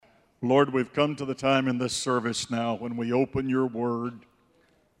Lord, we've come to the time in this service now when we open your word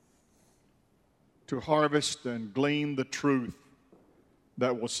to harvest and glean the truth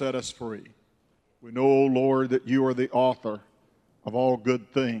that will set us free. We know, O Lord, that you are the author of all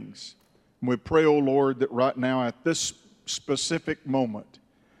good things. And we pray, O Lord, that right now at this specific moment,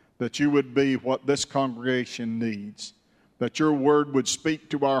 that you would be what this congregation needs, that your word would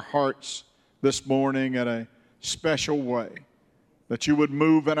speak to our hearts this morning in a special way, that you would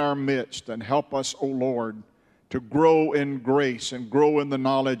move in our midst and help us, O Lord, to grow in grace and grow in the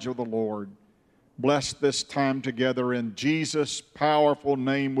knowledge of the Lord. Bless this time together in Jesus' powerful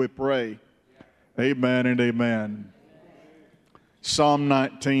name we pray. Amen and amen. Psalm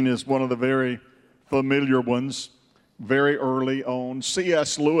 19 is one of the very familiar ones, very early on.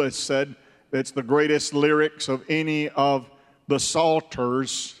 C.S. Lewis said it's the greatest lyrics of any of the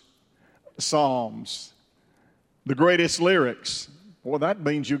Psalter's psalms. The greatest lyrics. Well, that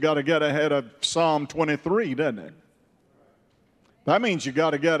means you got to get ahead of Psalm 23, doesn't it? That means you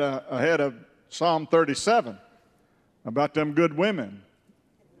got to get ahead of Psalm 37 about them good women.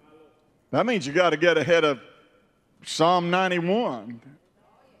 That means you got to get ahead of Psalm 91,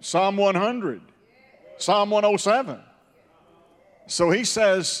 Psalm 100, Psalm 107. So he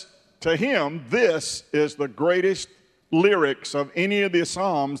says to him, this is the greatest lyrics of any of the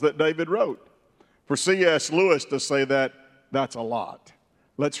Psalms that David wrote. For C.S. Lewis to say that, that's a lot.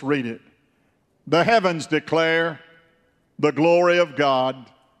 Let's read it. The heavens declare the glory of God,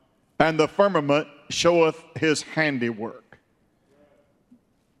 and the firmament showeth his handiwork.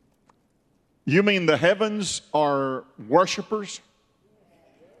 You mean the heavens are worshipers?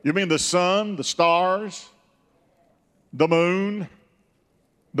 You mean the sun, the stars, the moon,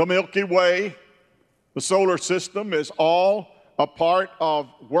 the Milky Way, the solar system is all a part of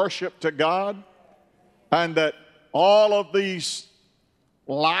worship to God? And that all of these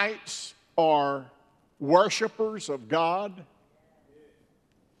lights are worshipers of God?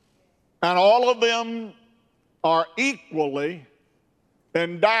 And all of them are equally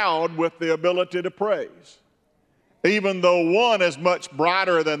endowed with the ability to praise. Even though one is much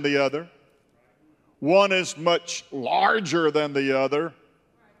brighter than the other, one is much larger than the other,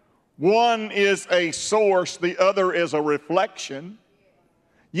 one is a source, the other is a reflection,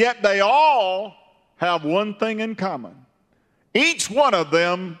 yet they all have one thing in common. Each one of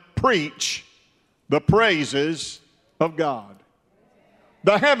them preach the praises of God.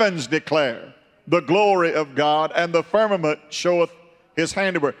 The heavens declare the glory of God, and the firmament showeth his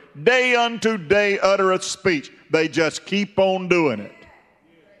handiwork. Day unto day uttereth speech. They just keep on doing it.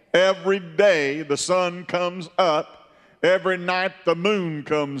 Every day the sun comes up. Every night the moon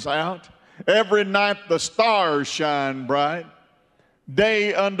comes out. Every night the stars shine bright.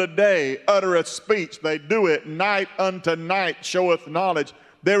 Day unto day uttereth speech. They do it. Night unto night showeth knowledge.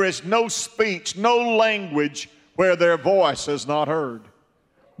 There is no speech, no language where their voice is not heard.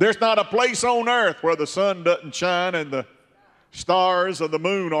 There's not a place on earth where the sun doesn't shine and the stars of the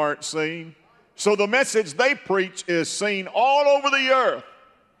moon aren't seen. So the message they preach is seen all over the earth.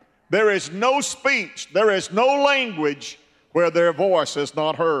 There is no speech, there is no language where their voice is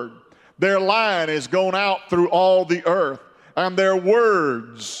not heard. Their line is gone out through all the earth. And their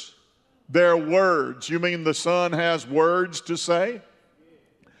words. You mean the sun has words to say?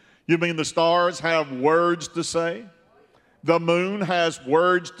 You mean the stars have words to say? The moon has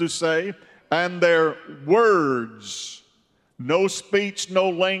words to say, and their words, no speech, no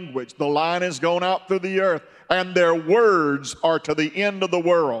language. The line is gone out through the earth, and their words are to the end of the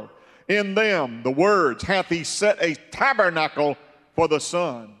world. In them, the words, hath he set a tabernacle for the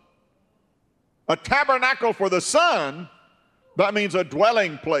sun. A tabernacle for the sun, that means a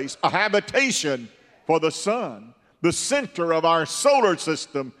dwelling place, a habitation for the sun. The center of our solar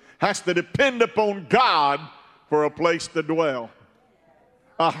system has to depend upon God for a place to dwell.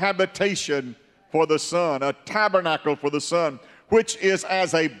 A habitation for the sun, a tabernacle for the sun, which is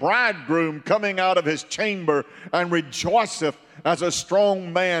as a bridegroom coming out of his chamber and rejoiceth as a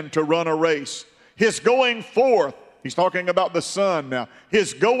strong man to run a race. His going forth, he's talking about the sun now,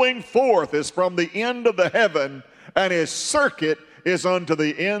 his going forth is from the end of the heaven, and his circuit is unto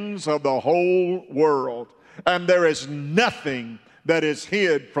the ends of the whole world. And there is nothing that is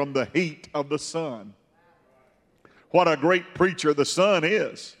hid from the heat of the sun. What a great preacher the sun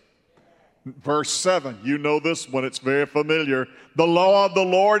is. Verse 7, you know this one, it's very familiar. The law of the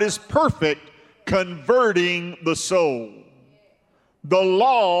Lord is perfect, converting the soul. The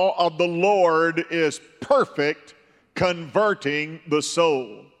law of the Lord is perfect, converting the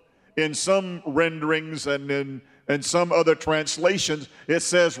soul. In some renderings and in some other translations, it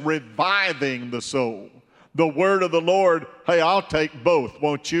says reviving the soul. The word of the Lord, hey, I'll take both,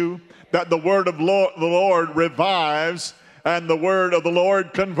 won't you? That the word of the Lord revives and the word of the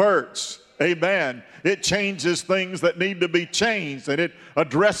Lord converts. Amen. It changes things that need to be changed, and it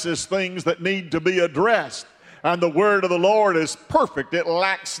addresses things that need to be addressed. And the word of the Lord is perfect. It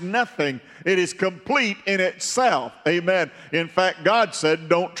lacks nothing. It is complete in itself. Amen. In fact, God said,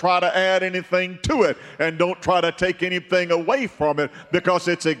 don't try to add anything to it, and don't try to take anything away from it, because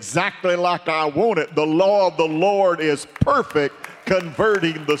it's exactly like I want it. The law of the Lord is perfect,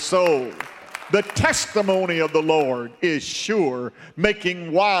 converting the soul. The testimony of the Lord is sure,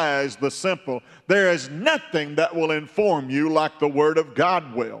 making wise the simple. There is nothing that will inform you like the word of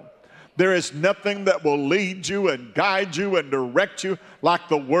God will. There is nothing that will lead you and guide you and direct you like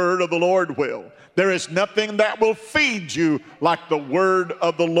the word of the Lord will. There is nothing that will feed you like the word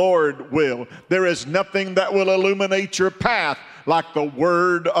of the Lord will. There is nothing that will illuminate your path like the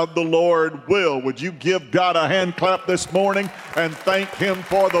word of the Lord will. Would you give God a hand clap this morning and thank him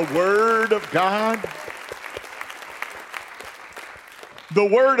for the word of God? The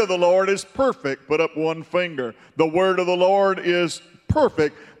word of the Lord is perfect. Put up one finger. The word of the Lord is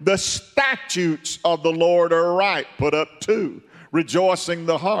perfect. The statutes of the Lord are right. Put up two. Rejoicing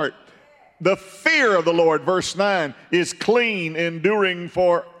the heart. The fear of the Lord, verse 9, is clean, enduring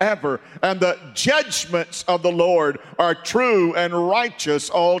forever. And the judgments of the Lord are true and righteous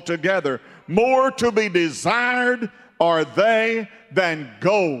altogether. More to be desired are they than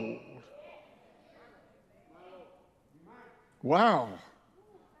gold. Wow.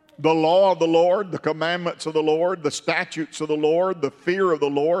 The law of the Lord, the commandments of the Lord, the statutes of the Lord, the fear of the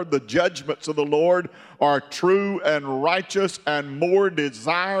Lord, the judgments of the Lord are true and righteous and more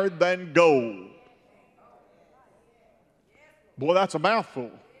desired than gold. Boy, that's a mouthful.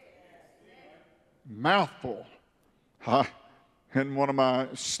 Mouthful. In one of my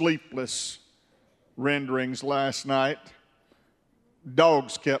sleepless renderings last night,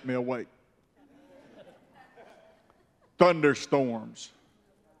 dogs kept me awake. Thunderstorms.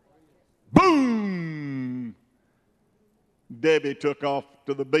 Boom! Debbie took off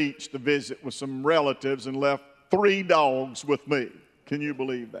to the beach to visit with some relatives and left 3 dogs with me. Can you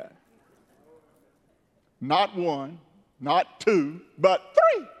believe that? Not 1, not 2, but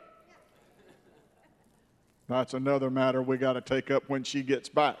 3. That's another matter we got to take up when she gets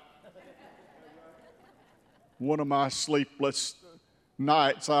back. One of my sleepless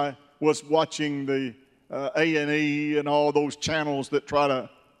nights, I was watching the A&E and all those channels that try to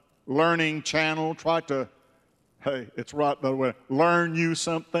Learning Channel, hey, it's right by the way, learn you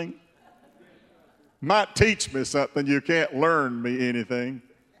something. Might teach me something, you can't learn me anything.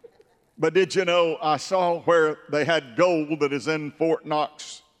 But did you know, I saw where they had gold that is in Fort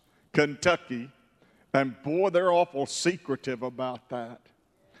Knox, Kentucky, and boy, they're awful secretive about that.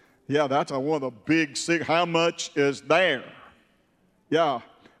 Yeah, that's one of the big secrets. How much is there? Yeah,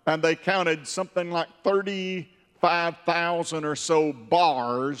 and they counted something like 35,000 or so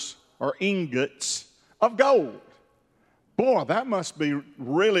bars or ingots of gold. Boy, that must be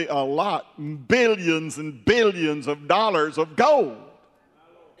really a lot. Billions and billions of dollars of gold.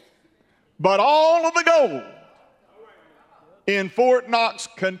 But all of the gold in Fort Knox,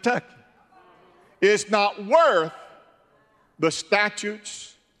 Kentucky is not worth the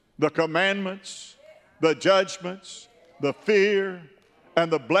statutes, the commandments, the judgments, the fear,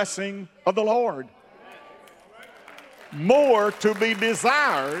 and the blessing of the Lord. More to be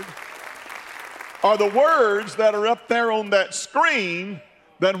desired are the words that are up there on that screen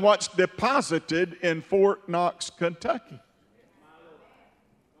than what's deposited in Fort Knox, Kentucky.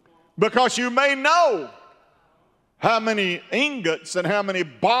 Because you may know how many ingots and how many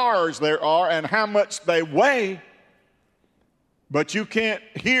bars there are and how much they weigh, but you can't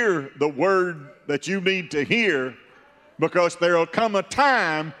hear the word that you need to hear, because there will come a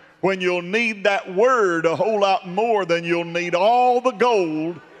time when you'll need that word a whole lot more than you'll need all the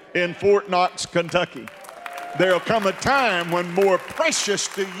gold in Fort Knox, Kentucky. There'll come a time when more precious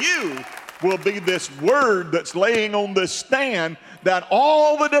to you will be this word that's laying on this stand than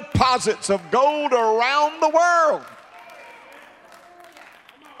all the deposits of gold around the world.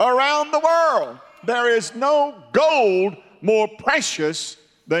 Around the world. There is no gold more precious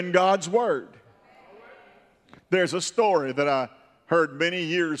than God's word. There's a story that I heard many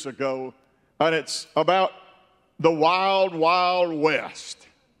years ago, and it's about the wild, wild west.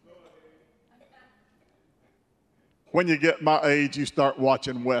 When you get my age, you start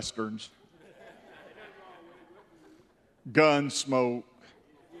watching westerns. Gunsmoke,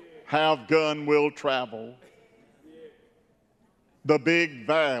 Have Gun Will Travel, The Big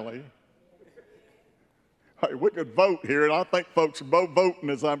Valley. Hey, we could vote here, and I think folks are both voting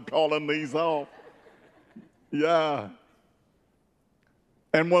as I'm calling these off. Yeah.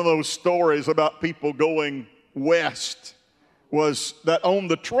 And one of those stories about people going west was that on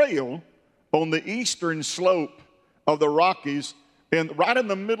the trail, on the eastern slope of the Rockies, and right in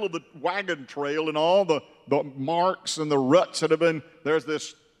the middle of the wagon trail and all the marks and the ruts that have been, there's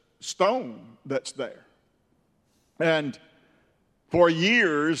this stone that's there. And for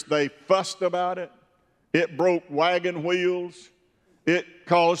years, they fussed about it. It broke wagon wheels. It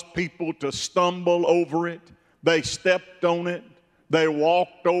caused people to stumble over it. They stepped on it. They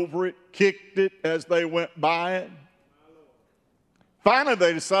walked over it, kicked it as they went by it. Finally,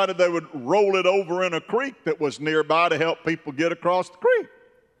 they decided they would roll it over in a creek that was nearby to help people get across the creek.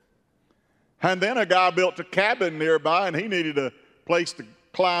 And then a guy built a cabin nearby, and he needed a place to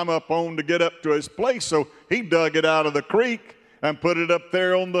climb up on to get up to his place. So he dug it out of the creek and put it up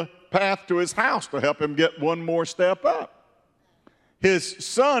there on the path to his house to help him get one more step up. His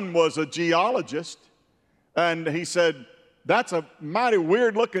son was a geologist, and he said, "That's a mighty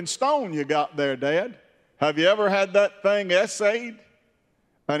weird-looking stone you got there, Dad. Have you ever had that thing assayed?"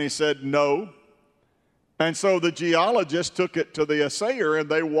 And he said, "No." And so the geologist took it to the assayer, and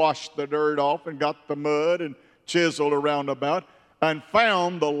they washed the dirt off and got the mud and chiseled around about and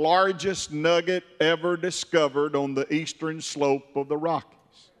found the largest nugget ever discovered on the eastern slope of the Rockies.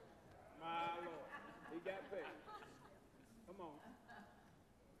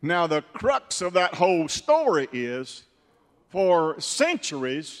 Now, the crux of that whole story is, for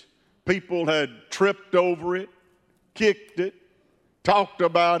centuries, people had tripped over it, kicked it, talked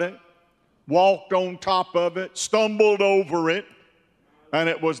about it, walked on top of it, stumbled over it, and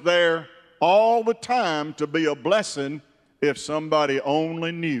it was there all the time to be a blessing if somebody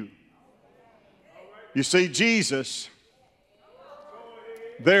only knew. You see, Jesus,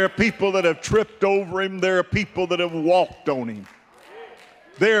 there are people that have tripped over him. There are people that have walked on him.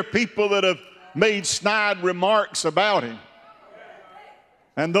 There are people that have made snide remarks about him.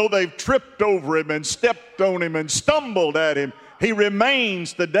 And though they've tripped over him and stepped on him and stumbled at him, he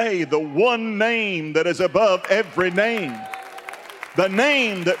remains today the one name that is above every name. The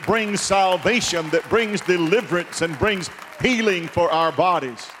name that brings salvation, that brings deliverance and brings healing for our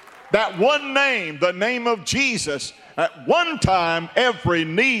bodies. That one name, the name of Jesus, at one time every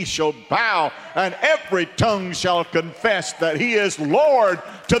knee shall bow and every tongue shall confess that he is Lord,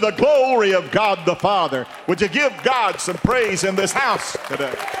 to the glory of God the Father. Would you give God some praise in this house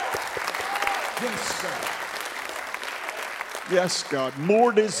today? Yes, sir. Yes, God.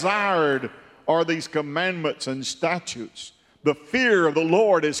 More desired are these commandments and statutes. The fear of the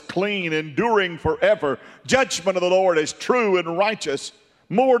Lord is clean, enduring forever. Judgment of the Lord is true and righteous.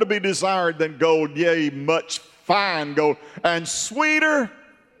 More to be desired than gold, yea, much fine gold, and sweeter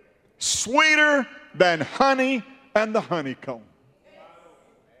than honey and the honeycomb.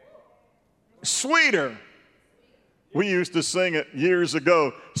 Sweeter. We used to sing it years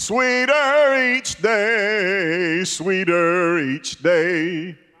ago. Sweeter each day, sweeter each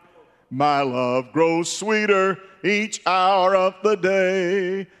day. My love grows sweeter each hour of the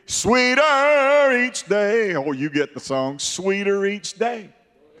day. Sweeter each day. Oh, you get the song. Sweeter each day.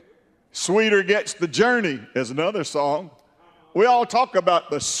 Sweeter gets the journey is another song. We all talk about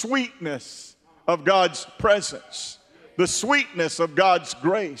the sweetness of God's presence, the sweetness of God's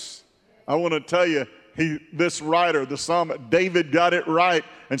grace. I want to tell you, this writer, the psalmist, David got it right,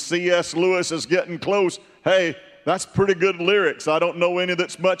 and C.S. Lewis is getting close. Hey, that's pretty good lyrics. I don't know any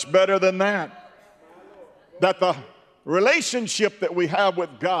that's much better than that. That the relationship that we have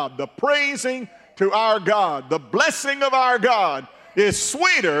with God, the praising to our God, the blessing of our God is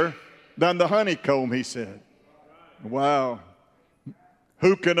sweeter than the honeycomb, he said. Wow.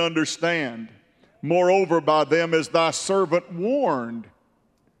 Who can understand? Moreover, by them is thy servant warned.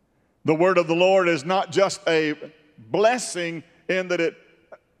 The word of the Lord is not just a blessing in that it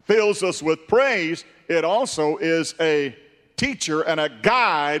fills us with praise. It also is a teacher and a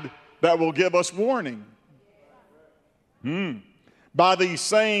guide that will give us warning. By these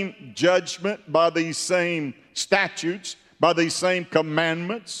same judgment, by these same statutes, by these same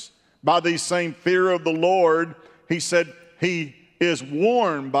commandments, by the same fear of the Lord, he said he is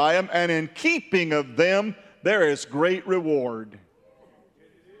warned by them, and in keeping of them there is great reward.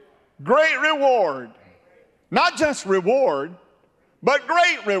 Great reward. Not just reward, but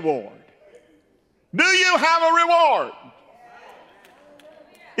great reward. Do you have a reward?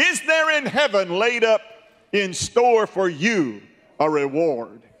 Is there in heaven laid up in store for you a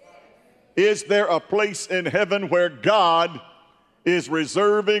reward? Is there a place in heaven where God is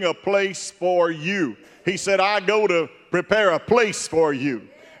reserving a place for you? He said, I go to prepare a place for you.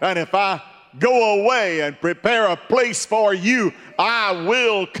 And if I go away and prepare a place for you, I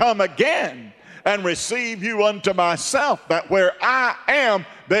will come again and receive you unto myself, that where I am,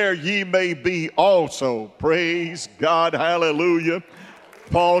 there ye may be also. Praise God. Hallelujah.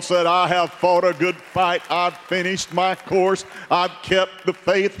 Paul said, I have fought a good fight. I've finished my course. I've kept the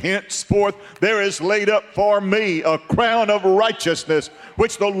faith. Henceforth, there is laid up for me a crown of righteousness,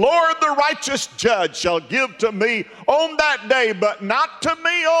 which the Lord, the righteous judge, shall give to me on that day, but not to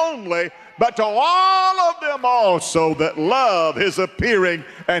me only, but to all of them also that love his appearing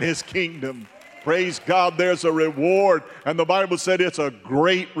and his kingdom. Praise God, there's a reward. And the Bible said it's a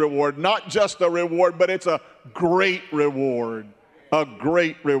great reward. Not just a reward, but it's a great reward. A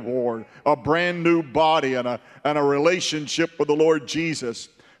great reward, a brand new body and a relationship with the Lord Jesus.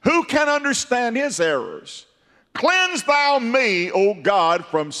 Who can understand his errors? Cleanse thou me, O God,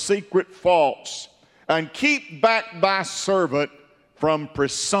 from secret faults, and keep back thy servant from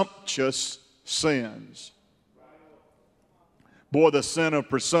presumptuous sins. Boy, the sin of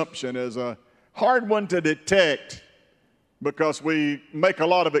presumption is a hard one to detect because we make a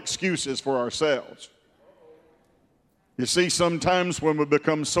lot of excuses for ourselves. You see, sometimes when we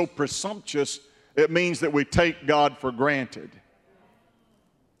become so presumptuous, it means that we take God for granted.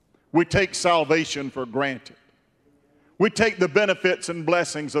 We take salvation for granted. We take the benefits and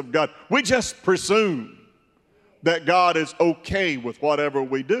blessings of God. We just presume that God is okay with whatever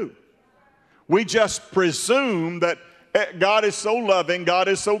we do. We just presume that God is so loving, God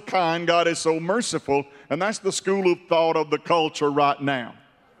is so kind, God is so merciful, and that's the school of thought of the culture right now.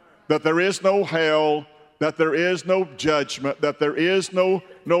 That there is no hell, that there is no judgment, that there is no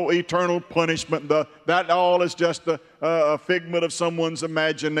eternal punishment. That all is just a figment of someone's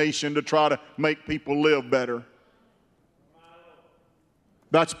imagination to try to make people live better.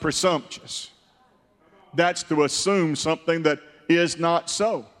 That's presumptuous. That's to assume something that is not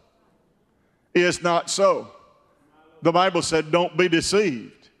so. Is not so. The Bible said, don't be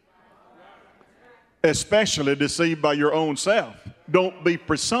deceived. Especially deceived by your own self. Don't be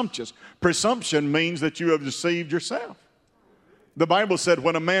presumptuous. Presumption means that you have deceived yourself. The Bible said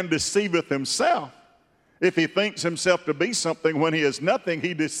when a man deceiveth himself, if he thinks himself to be something when he is nothing,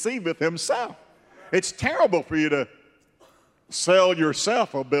 he deceiveth himself. It's terrible for you to sell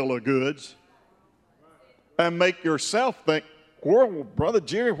yourself a bill of goods and make yourself think, well, Brother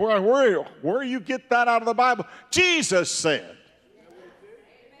Jerry, where you get that out of the Bible? Jesus said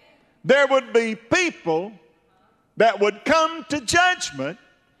there would be people that would come to judgment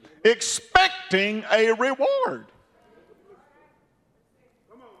expecting a reward.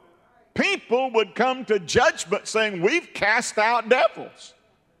 People would come to judgment saying, we've cast out devils.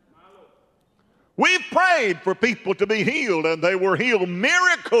 We've prayed for people to be healed, and they were healed.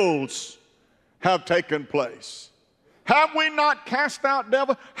 Miracles have taken place. Have we not cast out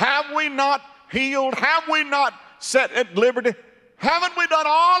devils? Have we not healed? Have we not set at liberty? Haven't we done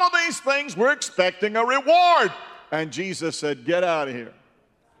all of these things? We're expecting a reward. And Jesus said, get out of here.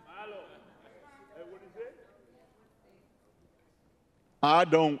 I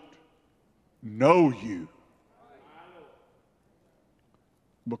don't know you.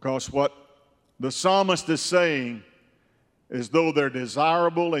 Because what the psalmist is saying is, though they're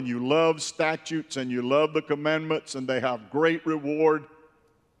desirable and you love statutes and you love the commandments and they have great reward,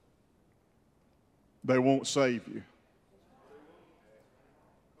 they won't save you.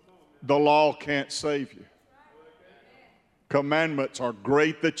 The law can't save you. Commandments are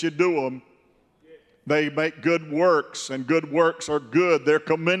great that you do them. They make good works, and good works are good. They're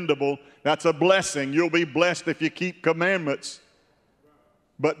commendable. That's a blessing. You'll be blessed if you keep commandments.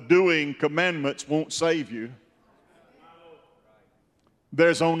 But doing commandments won't save you.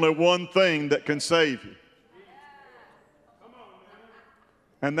 There's only one thing that can save you.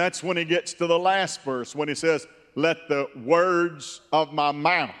 And that's when he gets to the last verse, when he says, let the words of my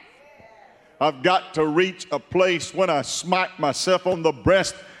mouth. I've got to reach a place when I smite myself on the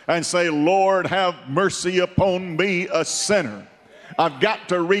breast and say, Lord, have mercy upon me, a sinner. I've got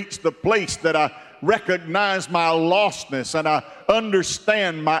to reach the place that I recognize my lostness and I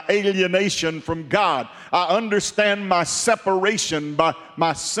understand my alienation from God. I understand my separation by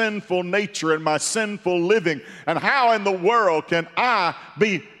my sinful nature and my sinful living. And how in the world can I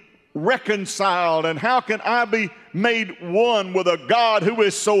be reconciled, and how can I be made one with a God who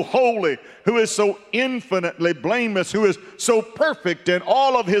is so holy, who is so infinitely blameless, who is so perfect in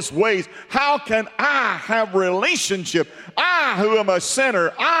all of his ways? How can I have relationship? I who am a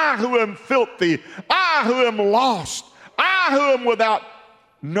sinner, I who am filthy, I who am lost, I who am without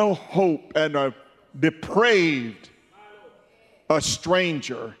no hope and a depraved, a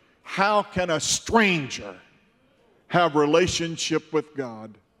stranger. How can a stranger have relationship with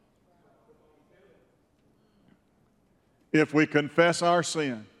God? If we confess our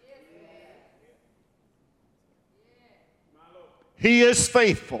sin, He is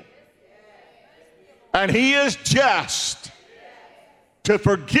faithful, and He is just to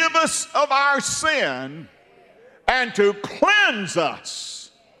forgive us of our sin and to cleanse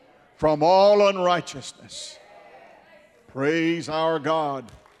us from all unrighteousness. Praise our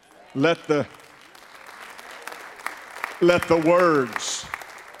God. Let the words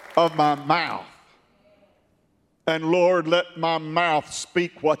of my mouth, and Lord, let my mouth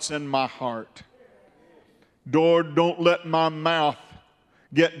speak what's in my heart. Lord, don't let my mouth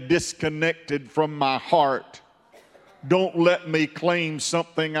get disconnected from my heart. Don't let me claim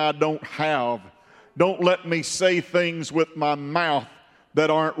something I don't have. Don't let me say things with my mouth that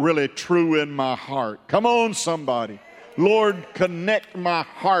aren't really true in my heart. Come on, somebody. Lord, connect my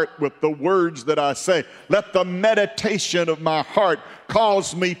heart with the words that I say. Let the meditation of my heart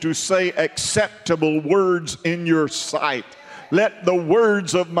cause me to say acceptable words in your sight. Let the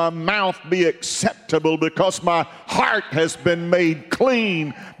words of my mouth be acceptable because my heart has been made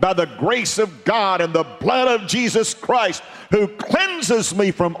clean by the grace of God and the blood of Jesus Christ, who cleanses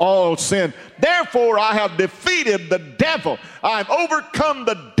me from all sin. Therefore, I have defeated the devil. I've overcome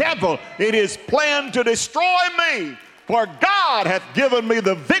the devil in his plan to destroy me. For God hath given me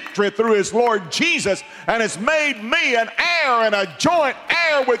the victory through his Lord Jesus, and has made me an heir and a joint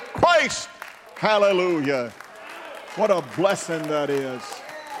heir with Christ. Hallelujah. What a blessing that is.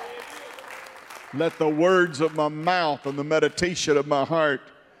 Let the words of my mouth and the meditation of my heart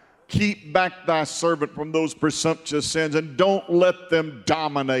keep back thy servant from those presumptuous sins, and don't let them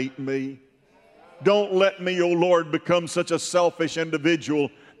dominate me. Don't let me, O Lord, become such a selfish individual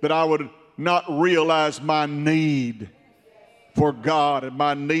that I would not realize my need for God and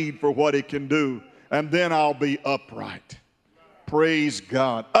my need for what He can do. And then I'll be upright. Praise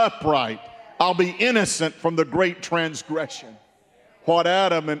God. Upright. I'll be innocent from the great transgression. What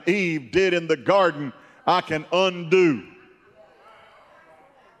Adam and Eve did in the garden, I can undo.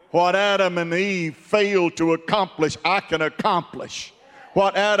 What Adam and Eve failed to accomplish, I can accomplish.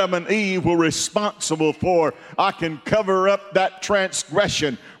 What Adam and Eve were responsible for, I can cover up that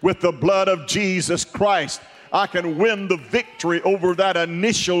transgression with the blood of Jesus Christ. I can win the victory over that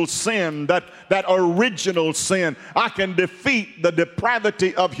initial sin, that original sin. I can defeat the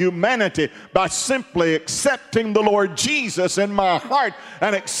depravity of humanity by simply accepting the Lord Jesus in my heart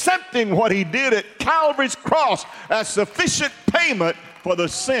and accepting what He did at Calvary's cross as sufficient payment for the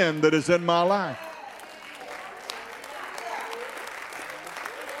sin that is in my life.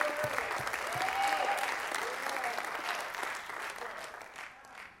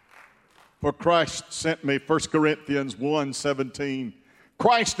 For Christ sent me, 1 Corinthians 1:17.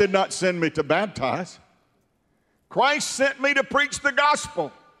 Christ did not send me to baptize. Christ sent me to preach the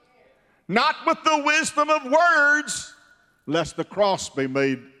gospel, not with the wisdom of words, lest the cross be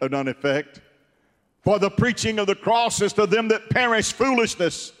made of none effect. For the preaching of the cross is to them that perish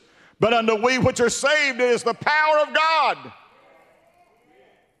foolishness, but unto we which are saved it is the power of God.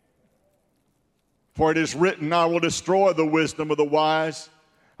 For it is written, I will destroy the wisdom of the wise.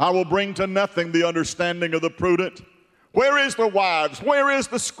 I will bring to nothing the understanding of the prudent. Where is the wise? Where is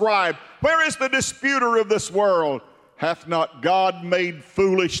the scribe? Where is the disputer of this world? Hath not God made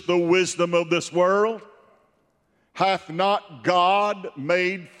foolish the wisdom of this world? Hath not God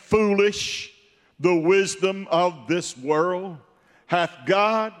made foolish the wisdom of this world? Hath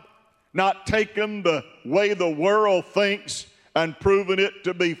God not taken the way the world thinks and proven it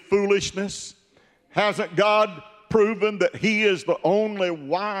to be foolishness? Hasn't God proven that He is the only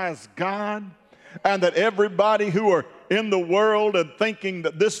wise God, and that everybody who are in the world and thinking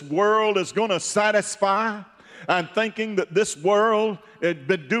that this world is going to satisfy, and thinking that this world has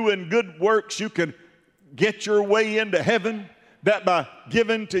been doing good works, you can get your way into heaven, that by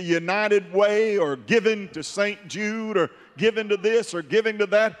giving to United Way or giving to St. Jude or giving to this or giving to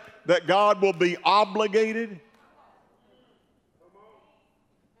that, that God will be obligated?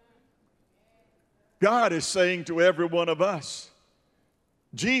 God is saying to every one of us,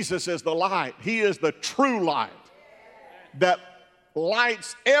 Jesus is the light. He is the true light that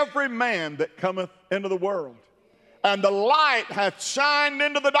lights every man that cometh into the world. And the light hath shined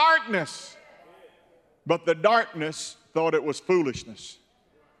into the darkness, but the darkness thought it was foolishness.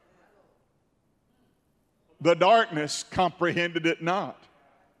 The darkness comprehended it not.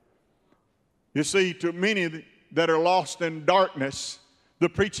 You see, to many that are lost in darkness, the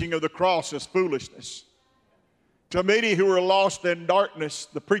preaching of the cross is foolishness. To many who are lost in darkness,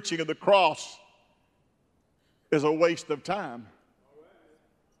 the preaching of the cross is a waste of time.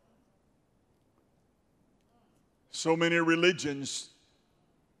 So many religions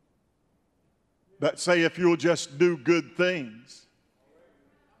that say if you'll just do good things,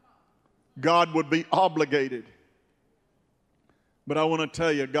 God would be obligated. But I want to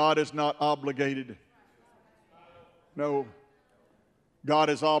tell you, God is not obligated. No. God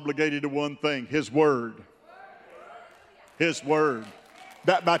is obligated to one thing, His Word. His Word.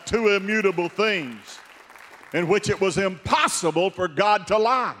 That by two immutable things in which it was impossible for God to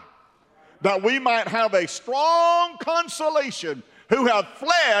lie, that we might have a strong consolation who have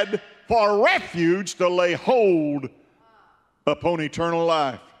fled for refuge to lay hold upon eternal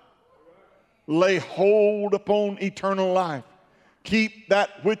life. Lay hold upon eternal life. Keep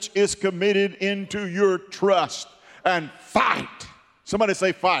that which is committed into your trust and fight. Somebody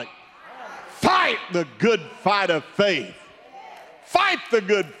say fight. Fight the good fight of faith. Fight the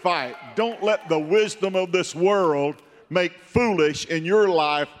good fight. Don't let the wisdom of this world make foolish in your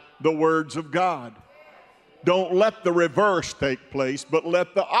life the words of God. Don't let the reverse take place, but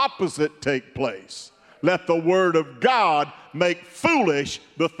let the opposite take place. Let the Word of God make foolish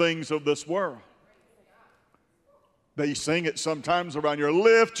the things of this world. They sing it sometimes around here.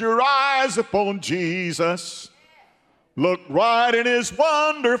 Lift your eyes upon Jesus. Look right in His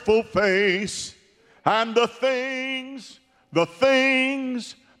wonderful face. And the things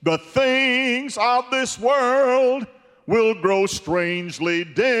of this world will grow strangely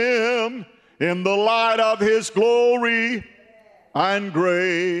dim in the light of His glory and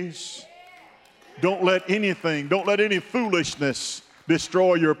grace. Don't let any foolishness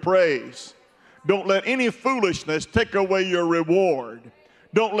destroy your praise. Don't let any foolishness take away your reward.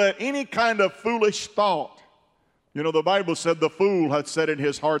 Don't let any kind of foolish thought. You know, the Bible said the fool hath said in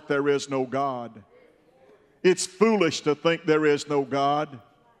his heart there is no God. It's foolish to think there is no God.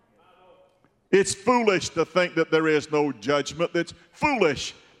 It's foolish to think that there is no judgment. It's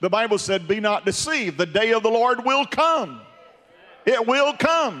foolish. The Bible said, be not deceived. The day of the Lord will come. It will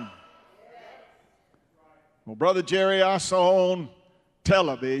come. Well, Brother Jerry, I saw on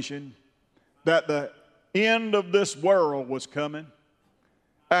television that the end of this world was coming,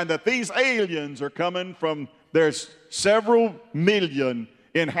 and that these aliens are coming from, there's several million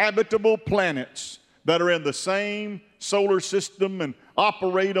inhabitable planets that are in the same solar system and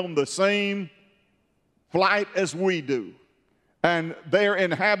operate on the same flight as we do. And they're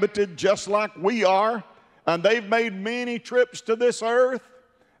inhabited just like we are, and they've made many trips to this earth,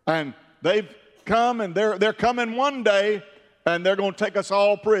 and they've come, and they're coming one day, and they're going to take us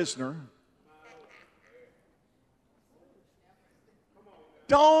all prisoner.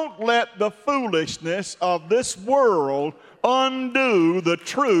 Don't let the foolishness of this world undo the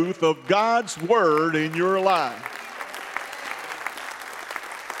truth of God's Word in your life.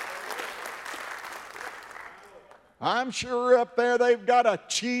 I'm sure up there they've got a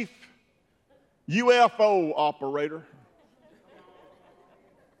chief UFO operator.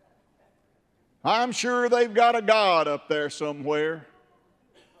 I'm sure they've got a God up there somewhere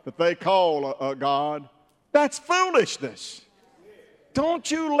that they call a God. That's foolishness.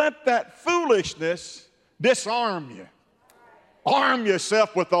 Don't you let that foolishness disarm you. Arm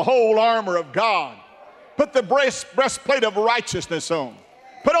yourself with the whole armor of God. Put the breastplate of righteousness on.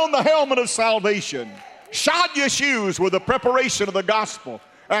 Put on the helmet of salvation. Shod your shoes with the preparation of the gospel.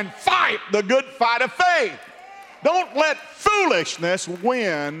 And fight the good fight of faith. Don't let foolishness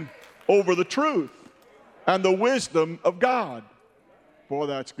win over the truth and the wisdom of God. Boy,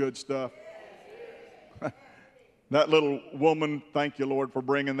 that's good stuff. That little woman, thank you, Lord, for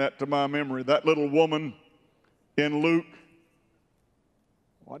bringing that to my memory. That little woman in Luke,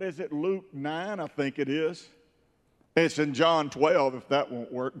 what is it, Luke 9, I think it is. It's in John 12, if that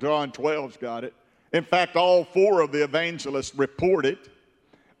won't work. John 12's got it. In fact, all four of the evangelists report it.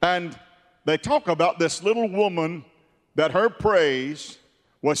 And they talk about this little woman, that her praise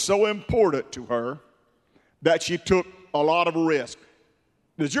was so important to her that she took a lot of risk.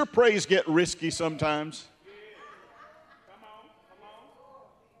 Does your praise get risky sometimes?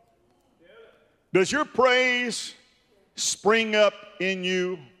 Does your praise spring up in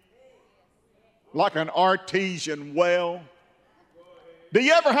you like an artesian well? Do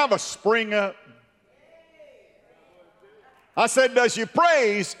you ever have a spring up? I said, does your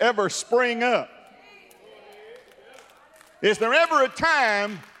praise ever spring up? Is there ever a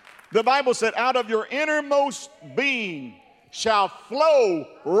time, the Bible said, out of your innermost being shall flow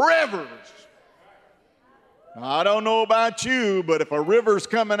rivers? Now, I don't know about you, but if a river's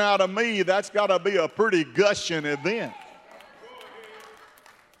coming out of me, that's got to be a pretty gushing event.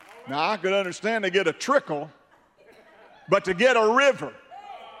 Now, I could understand to get a trickle, but to get a river,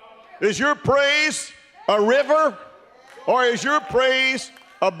 is your praise a river, or is your praise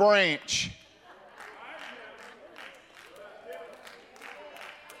a branch?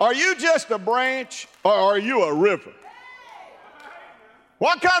 Are you just a branch, or are you a river?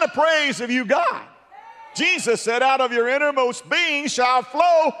 What kind of praise have you got? Jesus said, out of your innermost being shall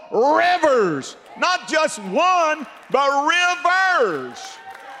flow rivers. Not just one, but rivers.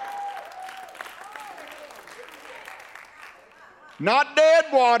 Not dead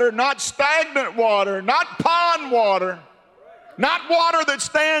water, not stagnant water, not pond water, not water that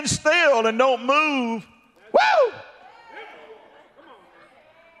stands still and don't move. Woo!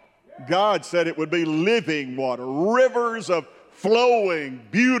 God said it would be living water, rivers of flowing,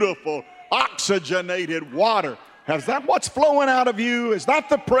 beautiful, oxygenated water. Is that what's flowing out of you? Is that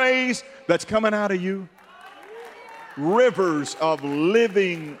the praise that's coming out of you? Rivers of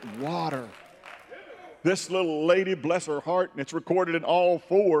living water. This little lady, bless her heart, and it's recorded in all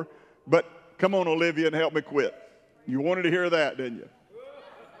four, but come on, Olivia, and help me quit. You wanted to hear that, didn't you?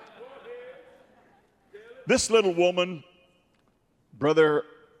 This little woman, brother,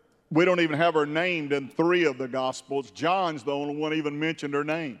 we don't even have her named in 3 of the Gospels. John's the only one even mentioned her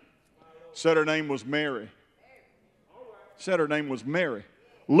name. Said her name was Mary. Said her name was Mary.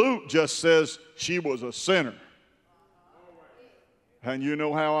 Luke just says she was a sinner. And you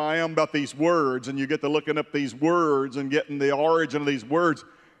know how I am about these words, and you get to looking up these words and getting the origin of these words.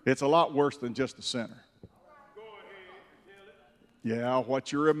 It's a lot worse than just a sinner. Yeah,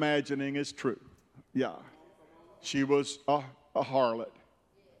 what you're imagining is true. Yeah. She was a harlot.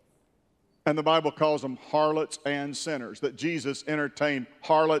 And the Bible calls them harlots and sinners, that Jesus entertained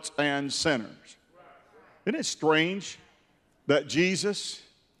harlots and sinners. Isn't it strange that Jesus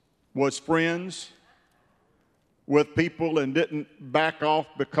was friends with people and didn't back off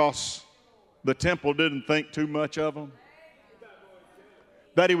because the temple didn't think too much of him?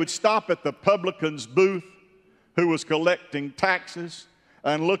 That he would stop at the publican's booth who was collecting taxes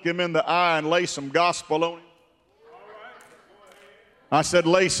and look him in the eye and lay some gospel on him. I said,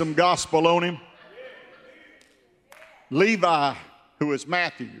 lay some gospel on him. Levi, who is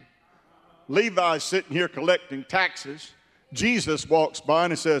Matthew, Levi's sitting here collecting taxes. Jesus walks by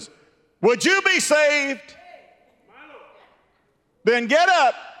and he says, would you be saved? Then get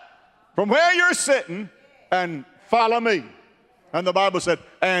up from where you're sitting and follow me. And the Bible said,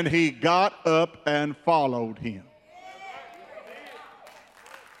 and he got up and followed him.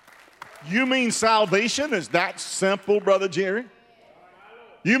 You mean salvation is that simple, Brother Jerry?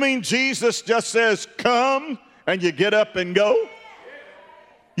 You mean Jesus just says, come, and you get up and go?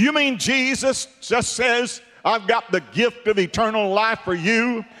 You mean Jesus just says, I've got the gift of eternal life for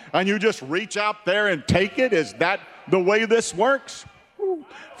you, and you just reach out there and take it? Is that the way this works?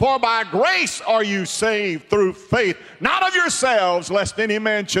 For by grace are you saved through faith, not of yourselves, lest any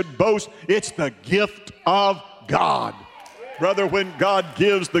man should boast. It's the gift of God. Brother, when God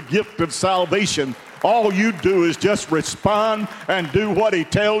gives the gift of salvation, all you do is just respond and do what he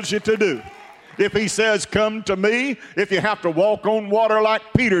tells you to do. If he says, come to me, if you have to walk on water like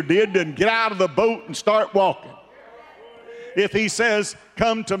Peter did, then get out of the boat and start walking. If he says,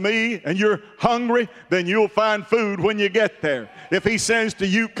 come to me, and you're hungry, then you'll find food when you get there. If he says to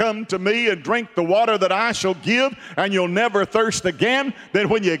you, come to me and drink the water that I shall give, and you'll never thirst again, then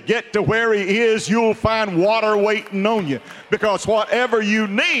when you get to where he is, you'll find water waiting on you. Because whatever you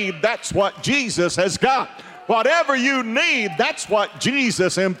need, that's what Jesus has got. Whatever you need, that's what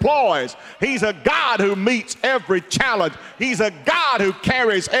Jesus employs. He's a God who meets every challenge. He's a God who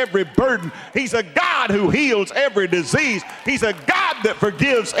carries every burden. He's a God who heals every disease. He's a God that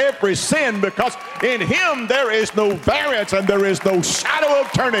forgives every sin, because in him there is no variance and there is no shadow of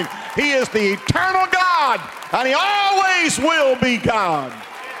turning. He is the eternal God, and he always will be God.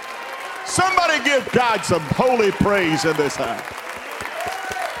 Somebody give God some holy praise in this house.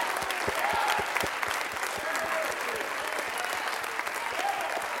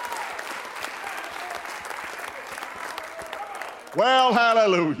 Well,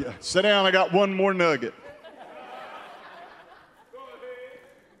 hallelujah. Sit down. I got one more nugget.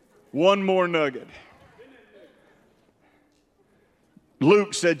 One more nugget.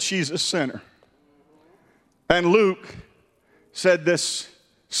 Luke said she's a sinner. And Luke said this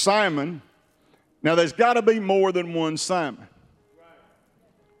Simon. Now, there's got to be more than one Simon.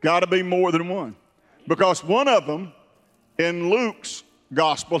 Got to be more than one. Because one of them, in Luke's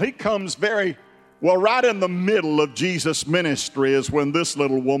gospel, he comes very... well, right in the middle of Jesus' ministry is when this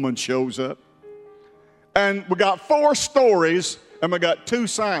little woman shows up. And we got 4 stories, and we got 2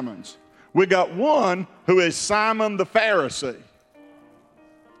 Simons. We got one who is Simon the Pharisee.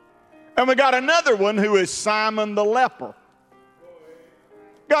 And we got another one who is Simon the leper.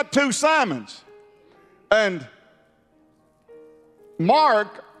 Got 2 Simons. And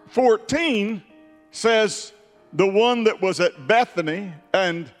Mark 14 says the one that was at Bethany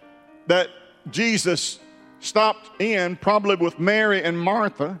and that Jesus stopped in, probably with Mary and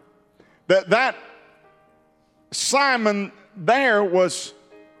Martha, that Simon there was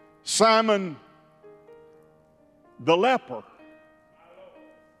Simon the leper.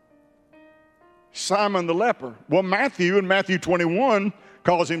 Simon the leper. Well, Matthew in Matthew 21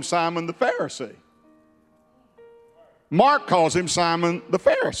 calls him Simon the Pharisee. Mark calls him Simon the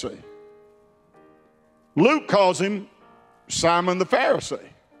Pharisee. Luke calls him Simon the Pharisee.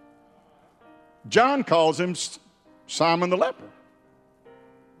 John calls him Simon the leper.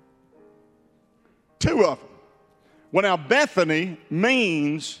 Two of them. Well, now Bethany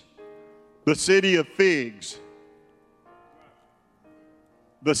means the city of figs,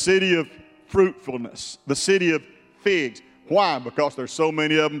 the city of fruitfulness, the city of figs. Why? Because there's so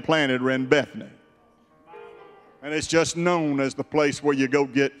many of them planted in Bethany. And it's just known as the place where you go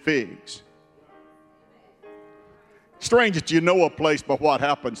get figs. Strange that you know a place by what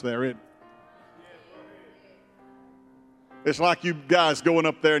happens there, isn't it? It's like you guys going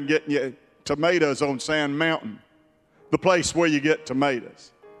up there and getting your tomatoes on Sand Mountain, the place where you get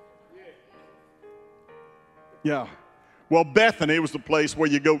tomatoes. Yeah. Well, Bethany was the place where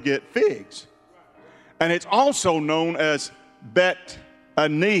you go get figs. And it's also known as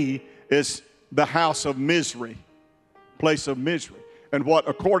Bet-Ani, is the house of misery, place of misery. And what,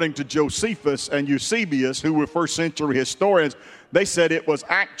 according to Josephus and Eusebius, who were first century historians, they said it was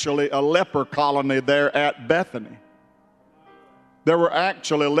actually a leper colony there at Bethany. There were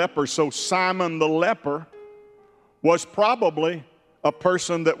actually lepers. So Simon the leper was probably a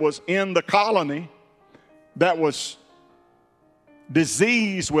person that was in the colony that was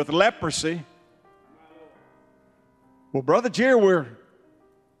diseased with leprosy. Well, Brother Jerry,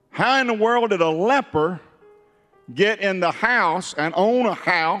 how in the world did a leper get in the house and own a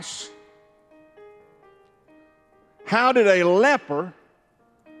house? How did a leper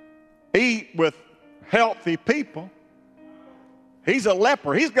eat with healthy people? He's a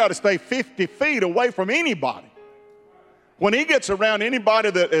leper. He's got to stay 50 feet away from anybody. When he gets around anybody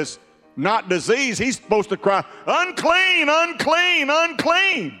that is not diseased, he's supposed to cry, unclean, unclean,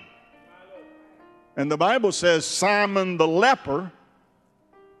 unclean. And the Bible says Simon the leper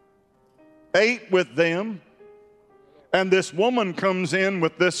ate with them, and this woman comes in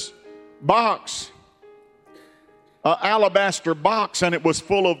with this box, an alabaster box, and it was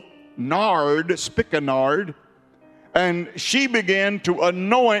full of nard, spikenard, and she began to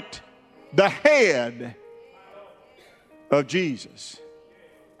anoint the head of Jesus.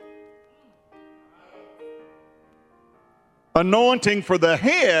 Anointing for the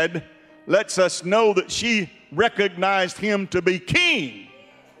head lets us know that she recognized him to be king.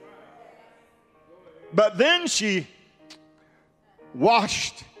 But then she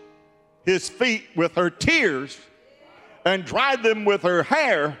washed his feet with her tears and dried them with her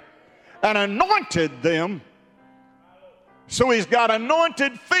hair and anointed them. So he's got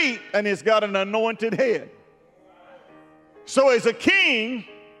anointed feet and he's got an anointed head. So he's a king,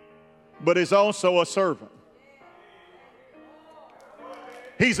 but he's also a servant.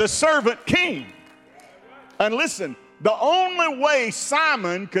 He's a servant king. And listen, the only way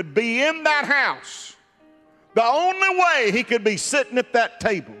Simon could be in that house, the only way he could be sitting at that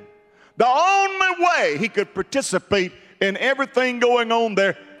table, the only way he could participate in everything going on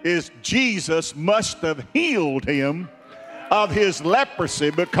there is Jesus must have healed him of his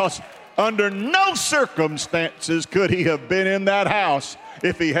leprosy, because under no circumstances could he have been in that house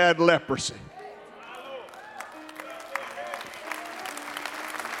if he had leprosy.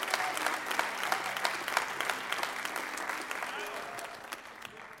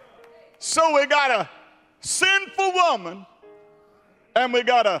 So we got a sinful woman and we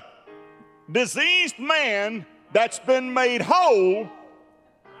got a diseased man that's been made whole,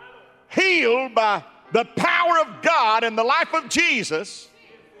 healed by the power of God in the life of Jesus,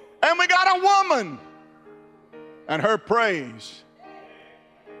 and we got a woman and her praise.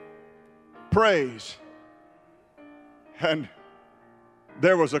 And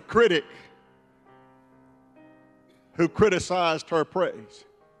there was a critic who criticized her praise.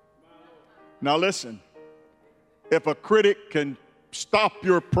 Now listen, if a critic can stop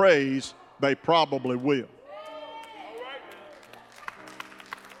your praise, they probably will.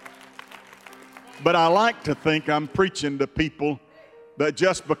 But I like to think I'm preaching to people that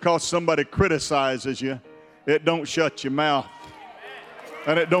just because somebody criticizes you, it don't shut your mouth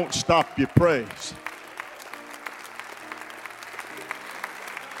and it don't stop your praise.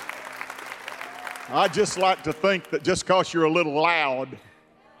 I just like to think that just because you're a little loud,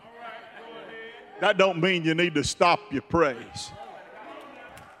 that don't mean you need to stop your praise.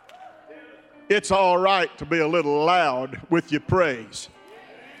 It's all right to be a little loud with your praise.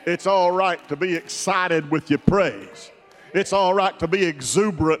 It's all right to be excited with your praise. It's all right to be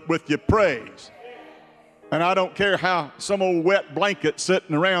exuberant with your praise. And I don't care how some old wet blanket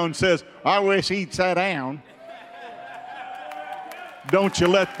sitting around says, I wish he'd sat down. Don't you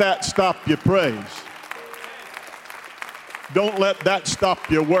let that stop your praise. Don't let that stop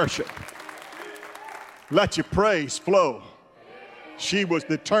your worship. Let your praise flow. She was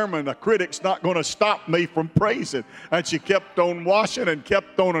determined, a critic's not going to stop me from praising. And she kept on washing and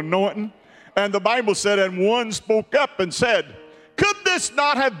kept on anointing. And the Bible said, and one spoke up and said, could this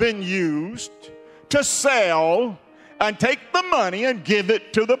not have been used to sell and take the money and give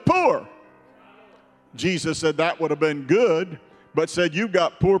it to the poor? Jesus said that would have been good, but said you've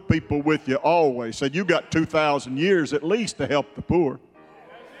got poor people with you always. Said you got 2,000 years at least to help the poor.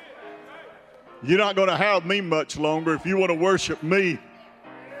 You're not going to have me much longer. If you want to worship me,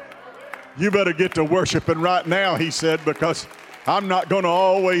 you better get to worshiping right now, he said, because I'm not going to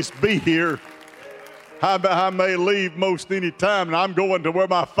always be here. I may leave most any time, and I'm going to where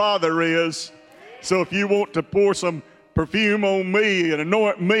my Father is. So if you want to pour some perfume on me and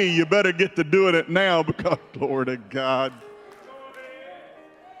anoint me, you better get to doing it now, because glory to God.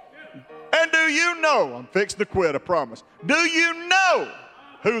 And do you know, I'm fixing to quit, I promise. Do you know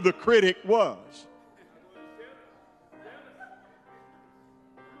who the critic was?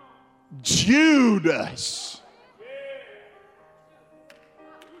 Judas.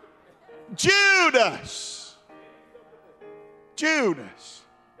 Judas. Judas.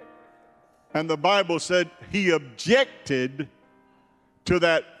 And the Bible said he objected to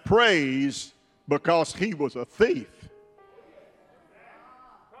that praise because he was a thief.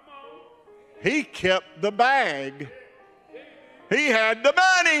 He kept the bag. He had the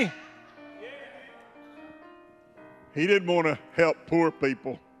money. He didn't want to help poor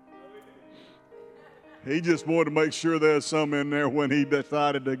people. He just wanted to make sure there's some in there when he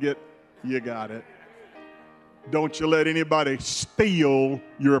decided to get, you got it. Don't you let anybody steal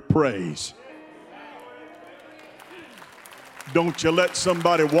your praise. Don't you let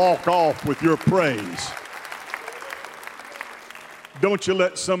somebody walk off with your praise. Don't you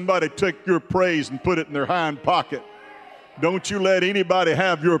let somebody take your praise and put it in their hind pocket. Don't you let anybody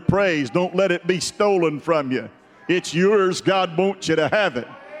have your praise. Don't let it be stolen from you. It's yours. God wants you to have it.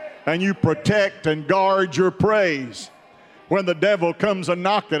 And you protect and guard your praise. When the devil comes a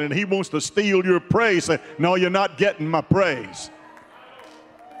knocking and he wants to steal your praise, say, no, you're not getting my praise.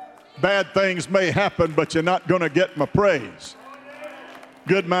 Bad things may happen, but you're not going to get my praise.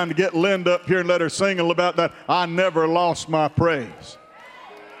 Good mind to get Linda up here and let her sing about that. I never lost my praise.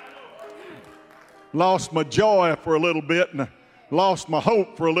 Lost my joy for a little bit and lost my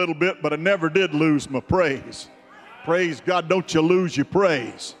hope for a little bit, but I never did lose my praise. Praise God, don't you lose your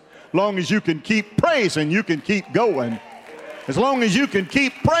praise. As long as you can keep praising, you can keep going. As long as you can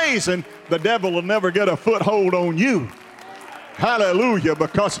keep praising, the devil will never get a foothold on you. Hallelujah,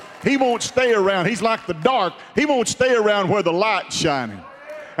 because he won't stay around. He's like the dark. He won't stay around where the light's shining.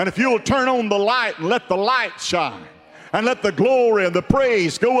 And if you'll turn on the light and let the light shine and let the glory and the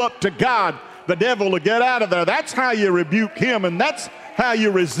praise go up to God, the devil will get out of there. That's how you rebuke him, and that's how you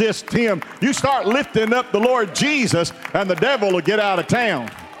resist him. You start lifting up the Lord Jesus, and the devil will get out of town.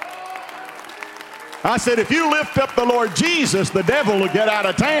 I said, if you lift up the Lord Jesus, the devil will get out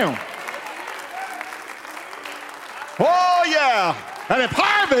of town. Oh, yeah. And if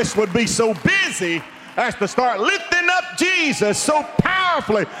Harvest would be so busy as to start lifting up Jesus so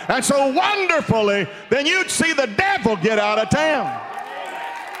powerfully and so wonderfully, then you'd see the devil get out of town.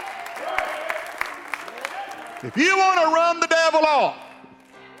 If you want to run the devil off,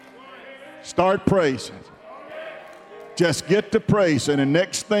 start praising. Just get to praising, and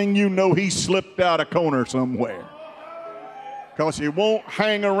next thing you know, he slipped out a corner somewhere. Because he won't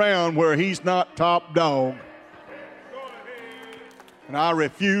hang around where he's not top dog. And I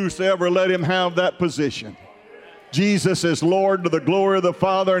refuse to ever let him have that position. Jesus is Lord to the glory of the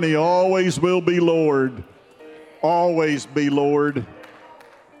Father, and he always will be Lord. Always be Lord.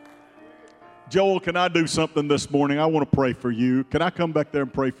 Joel, can I do something this morning? I want to pray for you. Can I come back there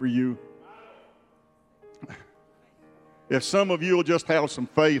and pray for you? If some of you will just have some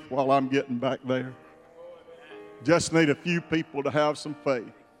faith while I'm getting back there. Just need a few people to have some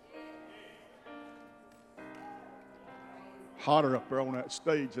faith. Hotter up there on that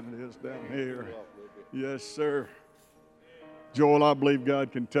stage than it is down here. Yes, sir. Joel, I believe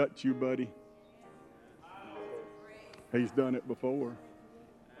God can touch you, buddy. He's done it before.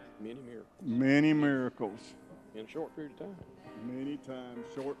 Many miracles. Many miracles. In a short period of time. Many times,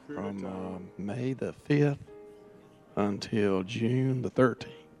 short period of time. From May the 5th until June the 13th.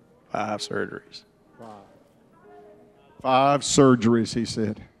 5 surgeries. 5 surgeries, he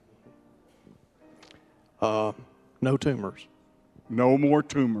said. No tumors. No more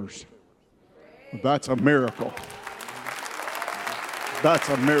tumors. That's a miracle. That's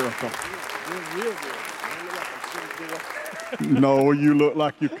a miracle. No, you look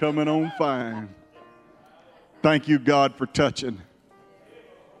like you're coming on fine. Thank you, God, for touching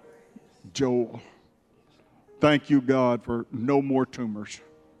Joel. Thank you, God, for no more tumors.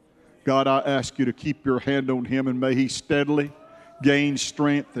 God, I ask you to keep your hand on him, and may he steadily gain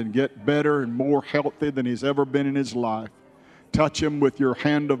strength and get better and more healthy than he's ever been in his life. Touch him with your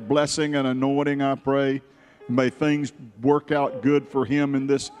hand of blessing and anointing, I pray. May things work out good for him in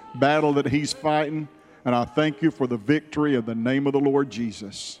this battle that he's fighting. And I thank you for the victory in the name of the Lord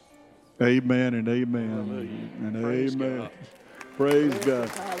Jesus. Amen and amen. And Praise amen. God. Praise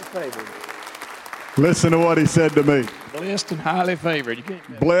God. Listen to what he said to me. Blessed and highly favored. You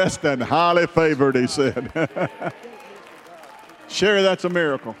can't Blessed and highly favored, he said. Sherry, that's a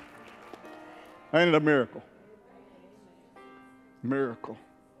miracle. Ain't it a miracle? Miracle.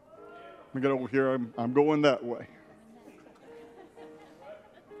 Let me get over here. I'm going that way.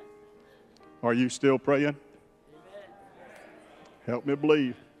 Are you still praying? Help me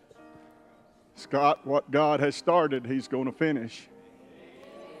believe. Scott, what God has started, he's going to finish.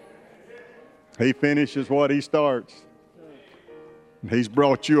 He finishes what he starts. He's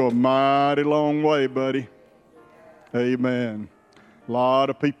brought you a mighty long way, buddy. Amen. A lot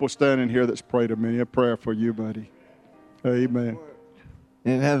of people standing here that's prayed many a prayer for you, buddy. Amen.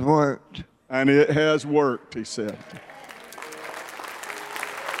 It has worked. And it has worked, he said.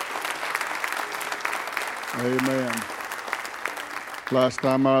 Amen. Last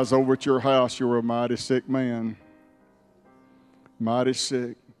time I was over at your house, you were a mighty sick man. Mighty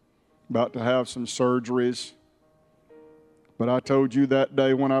sick. About to have some surgeries. But I told you that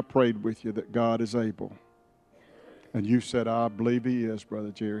day when I prayed with you that God is able. And you said, I believe he is,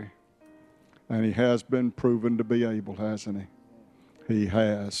 Brother Jerry. And he has been proven to be able, hasn't he? He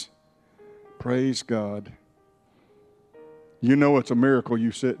has. Praise God. You know it's a miracle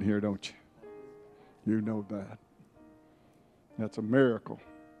you sitting here, don't you? You know that. That's a miracle.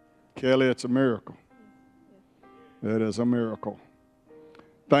 Kelly, it's a miracle. It is a miracle.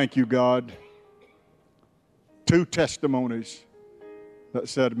 Thank you, God. 2 testimonies that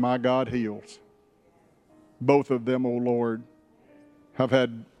said, my God heals. Both of them, oh Lord, have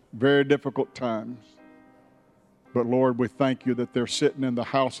had very difficult times. But Lord, we thank you that they're sitting in the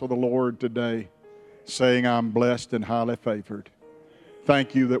house of the Lord today saying, I'm blessed and highly favored.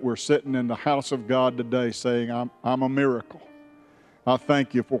 Thank you that we're sitting in the house of God today saying, I'm a miracle. I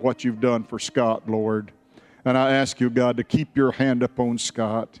thank you for what you've done for Scott, Lord. And I ask you, God, to keep your hand upon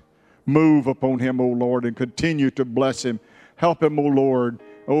Scott. Move upon him, O Lord, and continue to bless him. Help him, O Lord.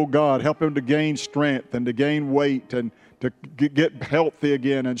 Oh God, help him to gain strength and to gain weight and to get healthy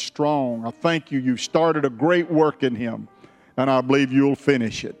again and strong. I thank you. You've started a great work in him, and I believe you'll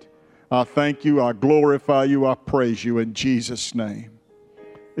finish it. I thank you. I glorify you. I praise you in Jesus' name.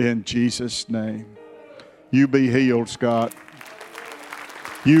 In Jesus' name. You be healed, Scott.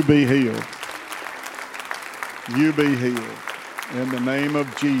 You be healed. You be healed. In the name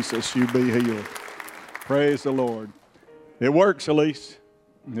of Jesus, you be healed. Praise the Lord. It works, Elise.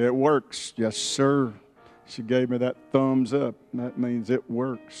 It works. Yes, sir. She gave me that thumbs up. That means it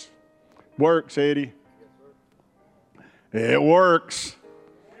works. Works, Eddie. It works.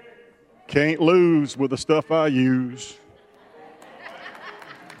 Can't lose with the stuff I use.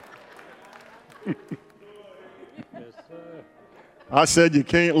 I said you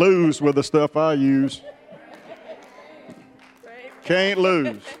can't lose with the stuff I use. Can't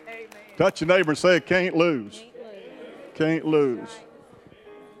lose. Touch your neighbor and say, can't lose. Can't lose.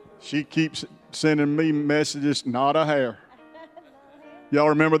 She keeps sending me messages, not a hair. Y'all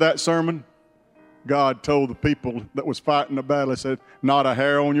remember that sermon? God told the people that was fighting the battle, he said, not a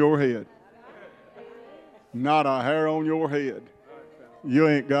hair on your head. Not a hair on your head. You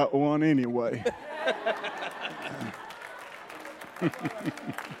ain't got one anyway.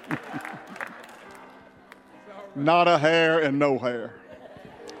 Not a hair and no hair.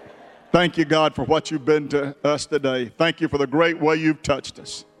 Thank you, God, for what you've been to us today. Thank you for the great way you've touched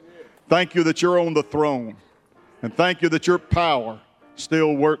us. Thank you that you're on the throne. And thank you that your power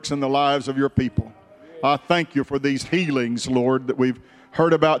still works in the lives of your people. I thank you for these healings, Lord, that we've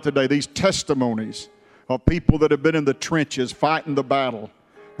heard about today, these testimonies of people that have been in the trenches fighting the battle,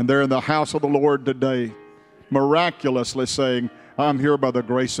 and they're in the house of the Lord today, miraculously saying, I'm here by the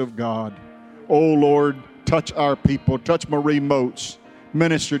grace of God. Oh, Lord, touch our people. Touch Marie Moats.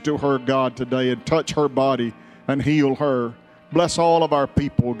 Minister to her, God, today, and touch her body and heal her. Bless all of our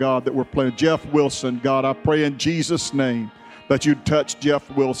people, God, that we're playing. Jeff Wilson, God, I pray in Jesus' name that you'd touch Jeff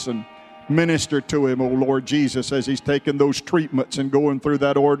Wilson. Minister to him, oh Lord Jesus, as he's taking those treatments and going through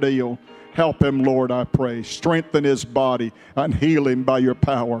that ordeal. Help him, Lord, I pray. Strengthen his body and heal him by your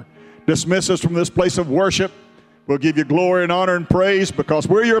power. Dismiss us from this place of worship. We'll give you glory and honor and praise because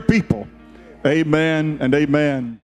we're your people. Amen and amen.